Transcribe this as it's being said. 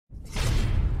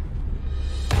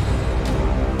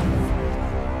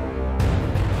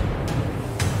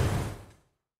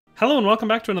Hello and welcome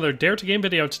back to another Dare to Game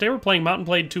video. Today we're playing Mount &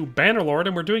 Blade 2 Bannerlord,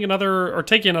 and we're doing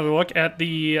taking another look at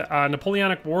the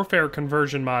Napoleonic Warfare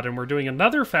conversion mod, and we're doing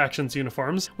another factions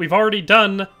uniforms. We've already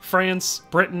done France,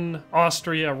 Britain,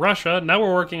 Austria, Russia. Now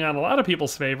we're working on a lot of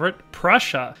people's favorite,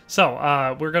 Prussia. So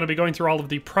we're going to be going through all of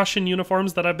the Prussian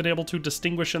uniforms that I've been able to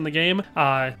distinguish in the game,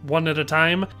 one at a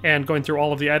time, and going through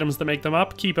all of the items that make them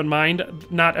up. Keep in mind,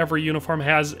 not every uniform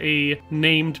has a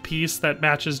named piece that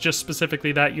matches just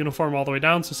specifically that uniform all the way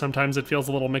down, so sometimes it feels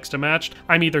a little mixed and matched.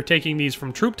 I'm either taking these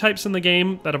from troop types in the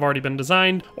game that have already been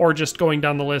designed, or just going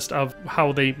down the list of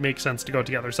how they make sense to go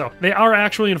together. So they are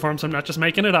actual uniforms, I'm not just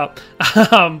making it up.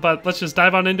 But let's just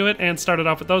dive on into it and start it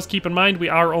off with those. Keep in mind, we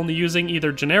are only using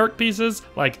either generic pieces,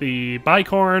 like the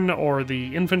bicorn or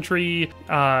the infantry,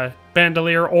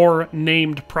 bandolier, or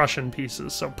named Prussian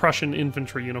pieces, so Prussian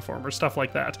infantry uniform or stuff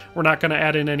like that. We're not going to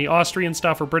add in any Austrian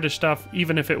stuff or British stuff,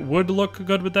 even if it would look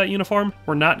good with that uniform.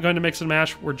 We're not going to mix and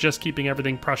match, we're just keeping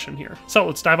everything Prussian here. So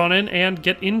let's dive on in and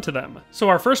get into them. So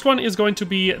our first one is going to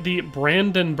be the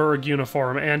Brandenburg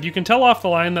uniform, and you can tell off the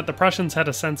line that the Prussians had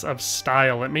a sense of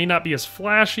style. It may not be as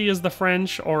flashy as the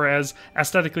French or as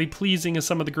aesthetically pleasing as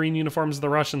some of the green uniforms of the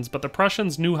Russians, but the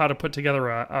Prussians knew how to put together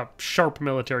a sharp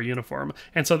military uniform.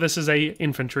 And so this is a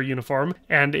infantry uniform,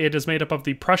 and it is made up of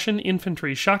the Prussian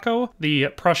infantry shako, the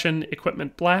Prussian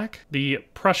equipment black, the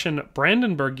Prussian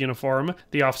Brandenburg uniform,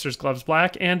 the officer's gloves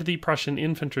black, and the Prussian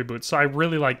infantry boots. So I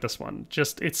really like this one.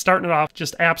 It's starting it off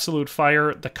just absolute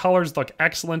fire. The colors look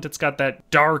excellent. It's got that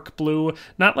dark blue,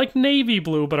 not like navy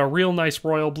blue, but a real nice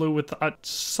royal blue with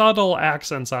subtle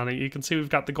accents on it. You can see we've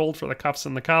got the gold for the cuffs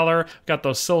and the collar, we've got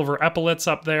those silver epaulets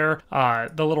up there,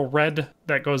 the little red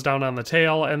that goes down on the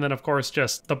tail, and then of course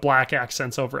just the black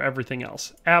accents over everything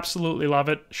else. Absolutely love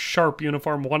it. Sharp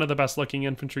uniform, one of the best looking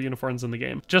infantry uniforms in the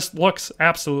game. Just looks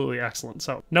absolutely excellent.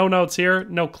 So no notes here,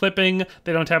 no clipping,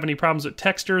 they don't have any problems with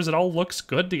textures, it all looks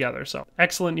good together. So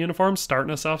excellent uniform,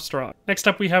 starting us off strong. Next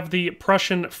up we have the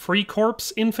Prussian Free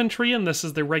Corps infantry, and this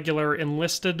is the regular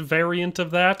enlisted variant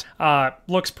of that.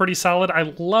 Looks pretty solid.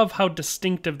 I love how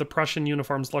distinctive the Prussian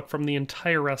uniforms look from the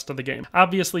entire rest of the game.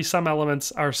 Obviously some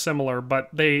elements are similar, but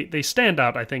they stand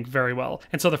out, I think, very well.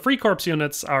 And so the Free Corps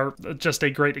units are just a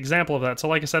great example of that. So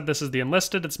like I said, this is the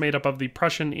enlisted. It's made up of the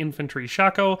Prussian infantry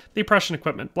shako, the Prussian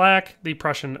equipment black, the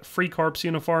Prussian Free Corps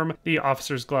uniform, the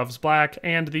officer's gloves black,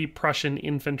 and the Prussian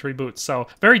infantry boots. So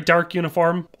very dark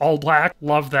uniform, all black.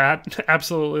 Love that.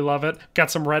 Absolutely love it.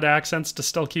 Got some red accents to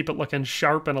still keep it looking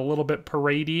sharp and a little bit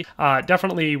paradey.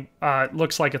 Definitely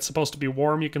looks like it's supposed to be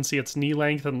warm. You can see it's knee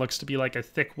length and looks to be like a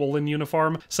thick woolen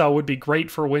uniform. So it would be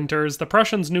great for winters. The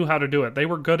Prussians knew how to do it. They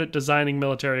were good at designing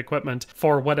military equipment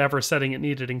for whatever setting it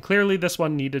needed, and clearly this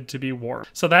one needed to be warm.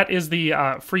 So that is the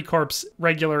Free Corps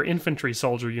regular infantry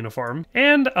soldier uniform.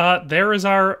 And there is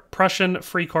our Prussian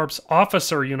Free Corps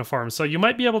officer uniform. So you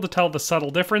might be able to tell the subtle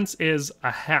difference is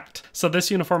a hat. So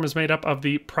this uniform is made up of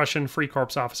the Prussian Free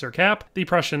Corps officer cap, the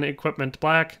Prussian equipment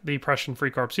black, the Prussian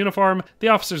Free Corps uniform, the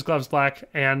officer's gloves black,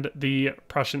 and the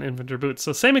Prussian infantry boots.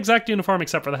 So same exact uniform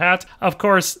except for the hat. Of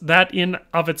course, that in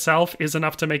of itself is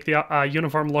enough to make the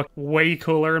uniform look way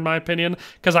cooler in my opinion,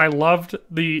 because I loved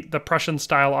the Prussian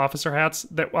style officer hats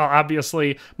that, well,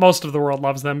 obviously most of the world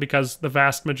loves them because the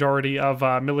vast majority of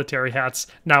military hats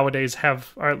nowadays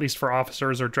have, or at least for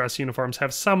officers or dress uniforms,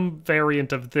 have some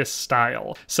variant of this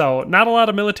style. So not a lot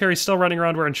of military still running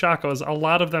around wearing shakos, a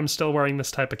lot of them still wearing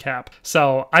this type of cap.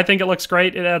 So I think it looks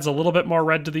great. It adds a little bit more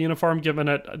red to the uniform, giving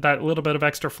it that little bit of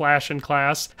extra flash and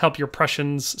class, help your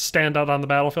Prussians stand out on the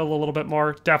battlefield a little bit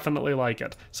more. Definitely like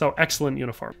it. So excellent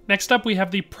uniform. Next up we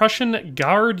have the Prussian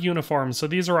Guard uniforms. So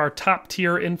these are our top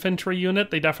tier infantry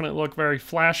unit. They definitely look very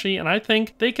flashy, and I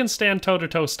think they can stand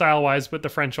toe-to-toe style-wise with the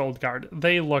French Old Guard.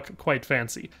 They look quite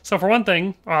fancy. So for one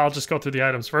thing, I'll just go through the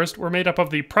items first. We're made up of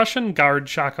the Prussian Guard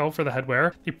shako for the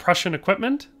headwear, the Prussian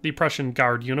equipment, the Prussian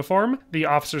Guard uniform, the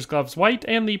officer's gloves white,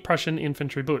 and the Prussian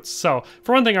infantry boots. So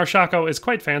for one thing, our shako is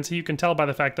quite fancy. You can tell by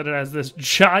the fact that it has this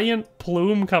giant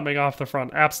plume coming off the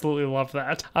front. Absolutely love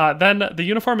that. Then the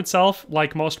uniform itself,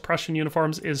 like most Prussian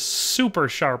uniforms, is super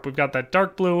sharp. We've got that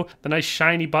dark blue, the nice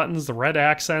shiny buttons, the red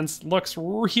accents. Looks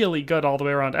really good all the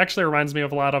way around. Actually reminds me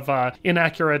of a lot of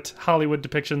inaccurate Hollywood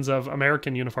depictions of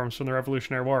American uniforms from the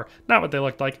Revolutionary War. Not what they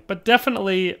looked like, but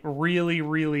definitely really,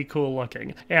 really cool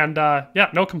looking. And yeah,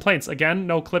 no complaints. Again,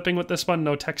 no clipping with this one,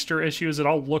 no texture issues. It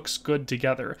all looks good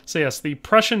together. So yes, the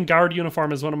Prussian Guard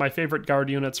uniform is one of my favorite Guard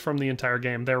units from the entire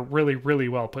game. They're really, really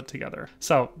well put together.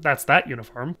 So that's that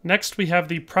uniform. Next, we have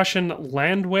the Prussian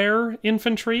Landwehr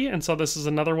Infantry, and so this is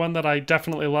another one that I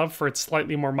definitely love for its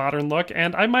slightly more modern look,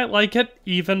 and I might like it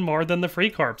even more than the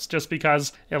Freikorps, just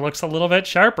because it looks a little bit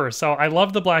sharper. So I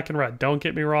love the black and red, don't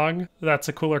get me wrong, that's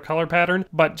a cooler color pattern,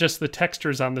 but just the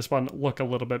textures on this one look a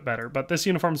little bit better. But this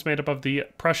uniform is made up of the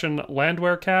Prussian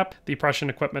Landwehr cap, the Prussian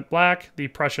equipment black, the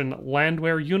Prussian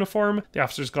Landwehr uniform, the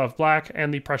officer's glove black,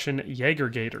 and the Prussian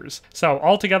Jägergators. So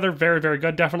altogether, very, very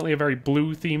good. Definitely a very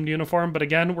blue-themed uniform, but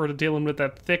again, we're dealing with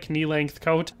that thick knee-length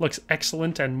coat. Looks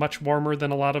excellent and much warmer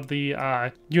than a lot of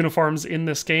the uniforms in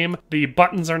this game. The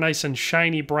buttons are nice and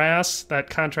shiny brass. That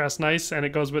contrasts nice, and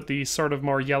it goes with the sort of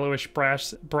more yellowish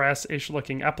brass-ish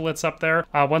looking epaulets up there.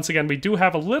 Once again, we do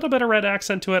have a little bit of red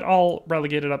accent to it, all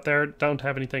relegated up there. Don't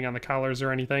have anything on the collars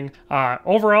or anything.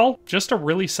 Overall, just a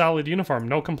really solid uniform.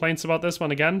 No complaints about this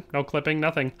one. Again, no clipping,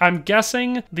 nothing. I'm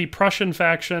guessing the Prussian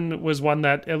faction was one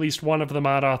that at least one of the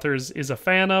mod authors is a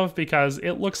fan of, because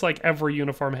it looks like every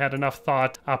uniform had enough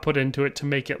thought put into it to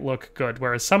make it look good,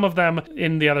 whereas some of them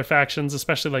in the other factions,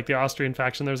 especially like the Austrian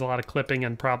faction, there's a lot of clipping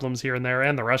and problems here and there,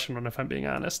 and the Russian one, if I'm being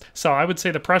honest. So I would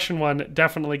say the Prussian one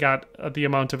definitely got the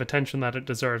amount of attention that it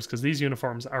deserves, because these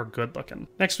uniforms are good looking.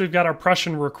 Next, we've got our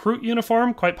Prussian recruit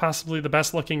uniform, quite possibly the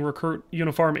best looking recruit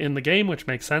uniform in the game, which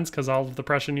makes sense because all of the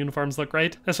Prussian uniforms look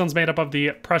great. This one's made up of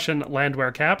the Prussian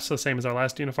Landwehr cap, so same as our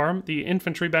last uniform, the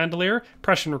infantry bandolier,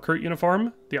 Prussian recruit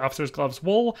uniform, the officer's gloves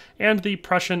wool, and the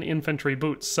Prussian infantry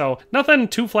boots. So nothing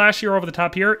too flashy or over the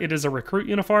top here. It is a recruit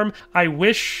uniform. I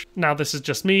wish, now this is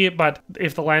just me, but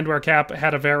if the Landwehr cap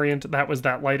had a variant that was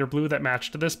that lighter blue that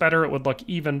matched this better, it would look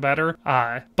even better.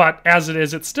 But as it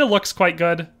is, it still looks quite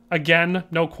good. Again,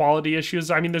 no quality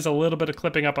issues. I mean, there's a little bit of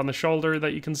clipping up on the shoulder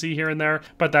that you can see here and there,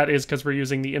 but that is because we're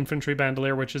using the infantry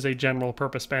bandolier, which is a general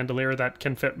purpose bandolier that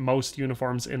can fit most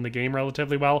uniforms in the game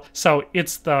relatively well. So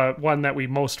it's the one that we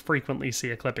most frequently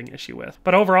see a clipping issue with.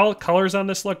 But overall, colors on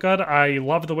this look good. I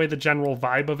love the way the general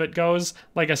vibe of it goes.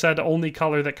 Like I said, only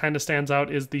color that kind of stands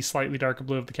out is the slightly darker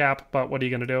blue of the cap, but what are you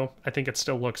going to do? I think it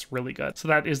still looks really good. So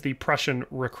that is the Prussian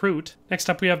recruit. Next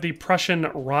up, we have the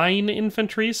Prussian Rhine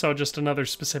infantry, so just another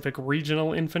specific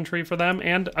regional infantry for them,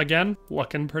 and again,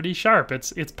 looking pretty sharp.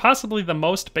 It's possibly the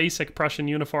most basic Prussian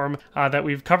uniform that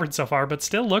we've covered so far, but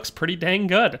still looks pretty dang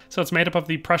good. So it's made up of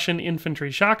the Prussian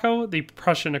infantry shako, the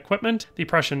Prussian equipment, the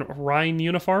Prussian Rhine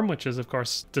uniform, which is of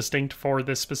course distinct for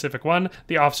this specific one,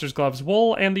 the officer's gloves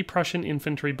wool, and the Prussian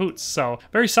infantry boots. So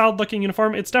very solid looking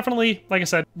uniform. It's definitely, like I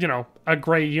said, you know, a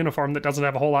gray uniform that doesn't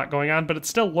have a whole lot going on, but it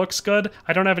still looks good.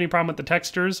 I don't have any problem with the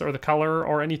textures or the color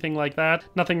or anything like that.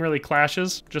 Nothing really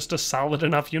clashes. Just a solid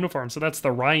enough uniform. So that's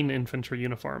the Rhine infantry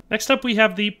uniform. Next up, we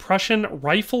have the Prussian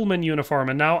rifleman uniform,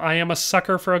 and now I am a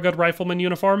sucker for a good rifleman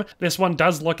uniform. This one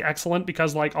does look excellent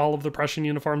because, like all of the Prussian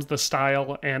uniforms, the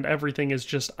style and everything is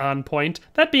just on point.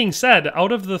 That being said,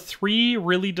 out of the three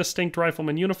really distinct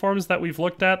rifleman uniforms that we've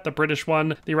looked at, the British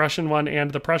one, the Russian one,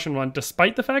 and the Prussian one,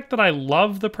 despite the fact that I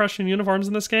love the Prussian uniforms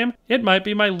in this game, it might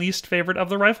be my least favorite of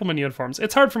the rifleman uniforms.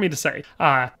 It's hard for me to say.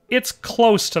 It's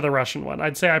close to the Russian one.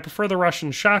 I'd say I prefer the Russian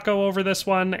shako over this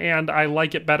one, and I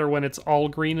like it better when it's all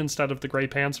green instead of the gray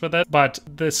pants with it, but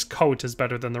this coat is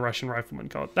better than the Russian rifleman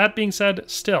coat. That being said,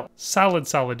 still,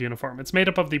 solid uniform. It's made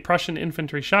up of the Prussian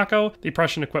infantry shako, the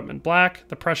Prussian equipment black,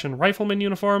 the Prussian rifleman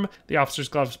uniform, the officer's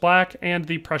gloves black, and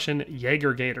the Prussian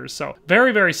Jägergators. So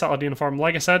very solid uniform.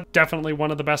 Like I said, definitely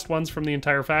one of the best ones from the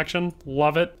entire faction.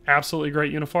 Love it. Absolutely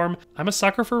great uniform. I'm a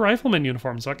sucker for rifleman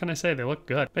uniforms. What can I say? They look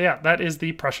good. But yeah, that is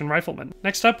the Prussian rifleman.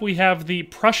 Next up, we have the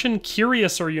Prussian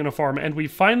cuirassier uniform, and we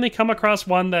finally come across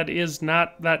one that is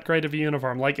not that great of a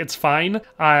uniform. Like, it's fine.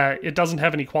 It doesn't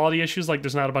have any quality issues, like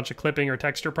there's not a bunch of clipping or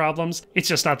texture problems. It's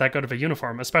just not that good of a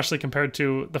uniform, especially compared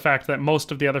to the fact that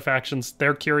most of the other factions,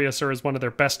 their cuirassier is one of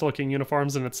their best looking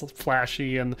uniforms, and it's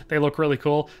flashy and they look really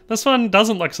cool. This one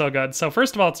doesn't look so good. So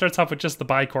first of all, it starts off with just the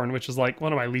bicorn, which is like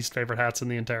one of my least favorite hats in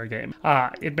the entire game.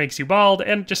 It makes you bald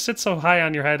and just sits so high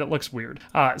on your head, it looks weird.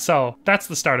 So that's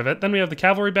the start of it. Then we have the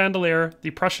cavalry bandolier, the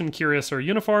Prussian cuirassier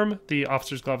uniform, the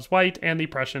officer's gloves white, and the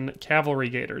Prussian cavalry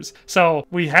gaiters. So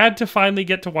we had to finally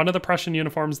get to one of the Prussian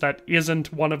uniforms that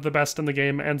isn't one of the best in the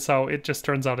game, and so it just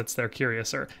turns out it's their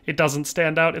cuirassier. It doesn't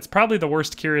stand out. It's probably the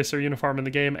worst cuirassier uniform in the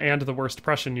game and the worst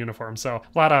Prussian uniform, so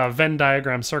a lot of Venn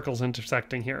diagram circles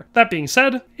intersecting here. That being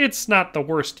said, it's not the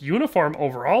worst uniform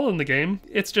overall in the game.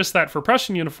 It's just that for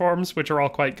Prussian uniforms, which are all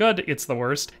quite good, it's the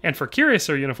worst, and for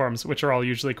cuirassier uniforms, which are all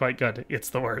usually quite good, it's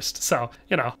the the worst. So,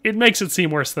 you know, it makes it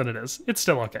seem worse than it is. It's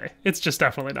still okay. It's just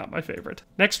definitely not my favorite.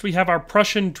 Next, we have our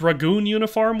Prussian Dragoon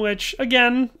uniform, which,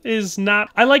 again, is not...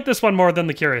 I like this one more than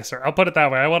the Cuirassier. I'll put it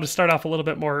that way. I want to start off a little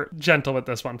bit more gentle with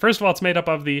this one. First of all, it's made up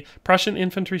of the Prussian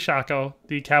Infantry Shako,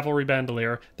 the Cavalry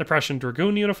Bandolier, the Prussian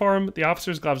Dragoon uniform, the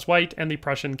Officer's Gloves White, and the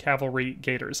Prussian Cavalry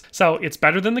Gaiters. So it's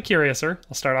better than the Cuirassier.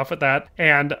 I'll start off with that.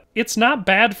 And it's not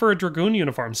bad for a Dragoon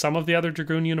uniform. Some of the other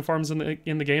Dragoon uniforms in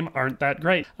the game aren't that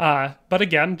great. But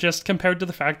again, just compared to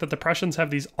the fact that the Prussians have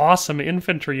these awesome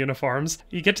infantry uniforms,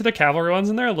 you get to the cavalry ones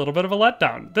and they're a little bit of a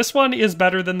letdown. This one is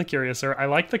better than the Cuirassier. I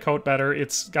like the coat better.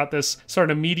 It's got this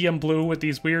sort of medium blue with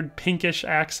these weird pinkish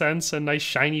accents and nice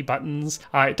shiny buttons.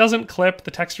 It doesn't clip.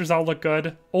 The textures all look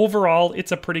good. Overall,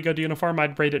 it's a pretty good uniform.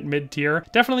 I'd rate it mid-tier.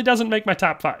 Definitely doesn't make my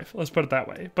top 5. Let's put it that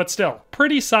way. But still,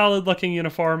 pretty solid looking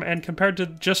uniform, and compared to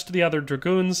just the other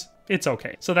Dragoons, it's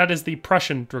okay. So that is the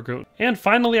Prussian Dragoon. And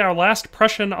finally, our last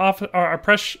Prussian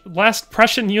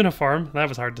uniform, that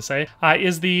was hard to say,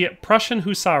 is the Prussian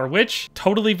Hussar, which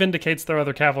totally vindicates their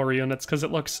other cavalry units because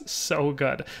it looks so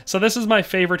good. So this is my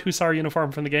favorite Hussar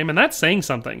uniform from the game, and that's saying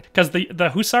something, because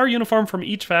the Hussar uniform from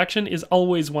each faction is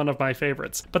always one of my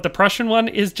favorites. But the Prussian one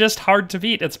is just hard to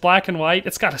beat. It's black and white.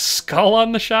 It's got a skull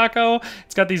on the Shako.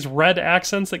 It's got these red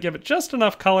accents that give it just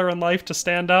enough color and life to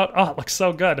stand out. Oh, it looks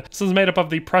so good. This is made up of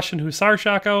the Prussian Hussar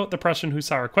Shako, the Prussian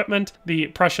Hussar equipment, the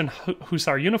Prussian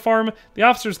Hussar uniform, the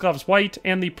Officer's Gloves White,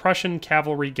 and the Prussian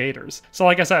Cavalry Gaiters. So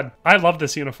like I said, I love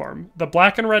this uniform. The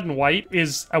black and red and white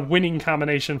is a winning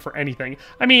combination for anything.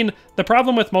 I mean, the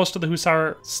problem with most of the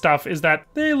Hussar stuff is that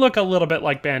they look a little bit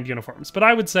like band uniforms, but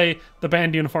I would say the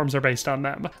band uniforms are based on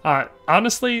them.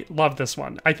 Honestly, love this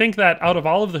one. I think that out of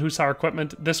all of the Hussar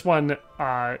equipment, this one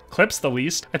clips the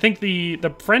least. I think the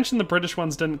French and the British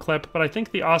ones didn't clip, but I think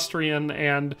the Austrian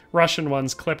and Russian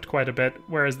ones clipped quite a bit,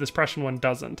 whereas this Prussian one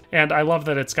doesn't. And I love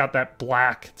that it's got that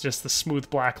black, just the smooth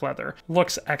black leather.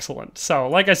 Looks excellent. So,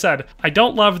 like I said, I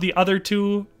don't love the other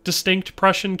two distinct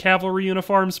Prussian cavalry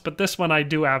uniforms, but this one I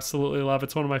do absolutely love.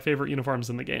 It's one of my favorite uniforms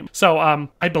in the game. So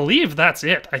I believe that's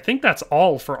it. I think that's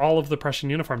all for all of the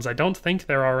Prussian uniforms. I don't think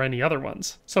there are any other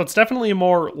ones. So it's definitely a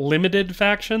more limited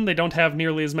faction. They don't have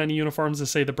nearly as many uniforms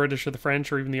as, say, the British or the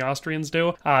French or even the Austrians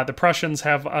do. The Prussians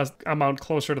have an amount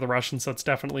closer to the Russians, so it's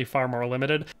definitely far more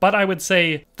limited. But I would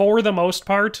say, for the most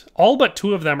part, all but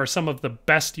 2 of them are some of the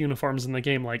best uniforms in the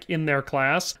game, like in their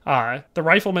class. The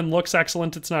Rifleman looks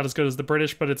excellent. It's not as good as the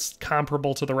British, but it's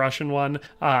comparable to the Russian one.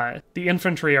 The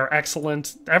infantry are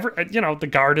excellent. The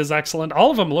guard is excellent. All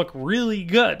of them look really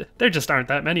good. There just aren't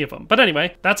that many of them. But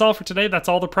anyway, that's all for today. That's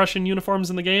all the Prussian uniforms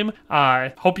in the game.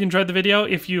 Hope you enjoyed the video.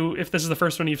 If this is the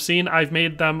first one you've seen, I've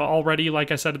made them already,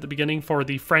 like I said at the beginning, for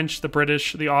the French, the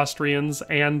British, the Austrians,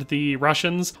 and the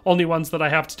Russians. Only ones that I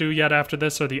have to do yet after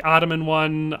this are the Ottoman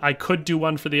one. I could do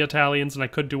one for the Italians, and I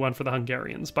could do one for the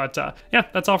Hungarians. But yeah,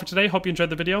 that's all for today. Hope you enjoyed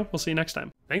the video. We'll see you next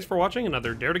time. Thanks for watching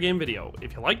another Dare to Game video.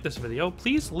 If you like this video,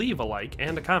 please leave a like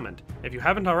and a comment. If you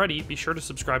haven't already, be sure to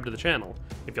subscribe to the channel.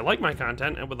 If you like my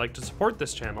content and would like to support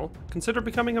this channel, consider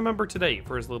becoming a member today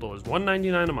for as little as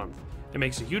 $1.99 a month. It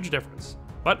makes a huge difference.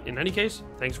 But in any case,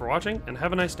 thanks for watching and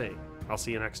have a nice day. I'll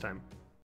see you next time.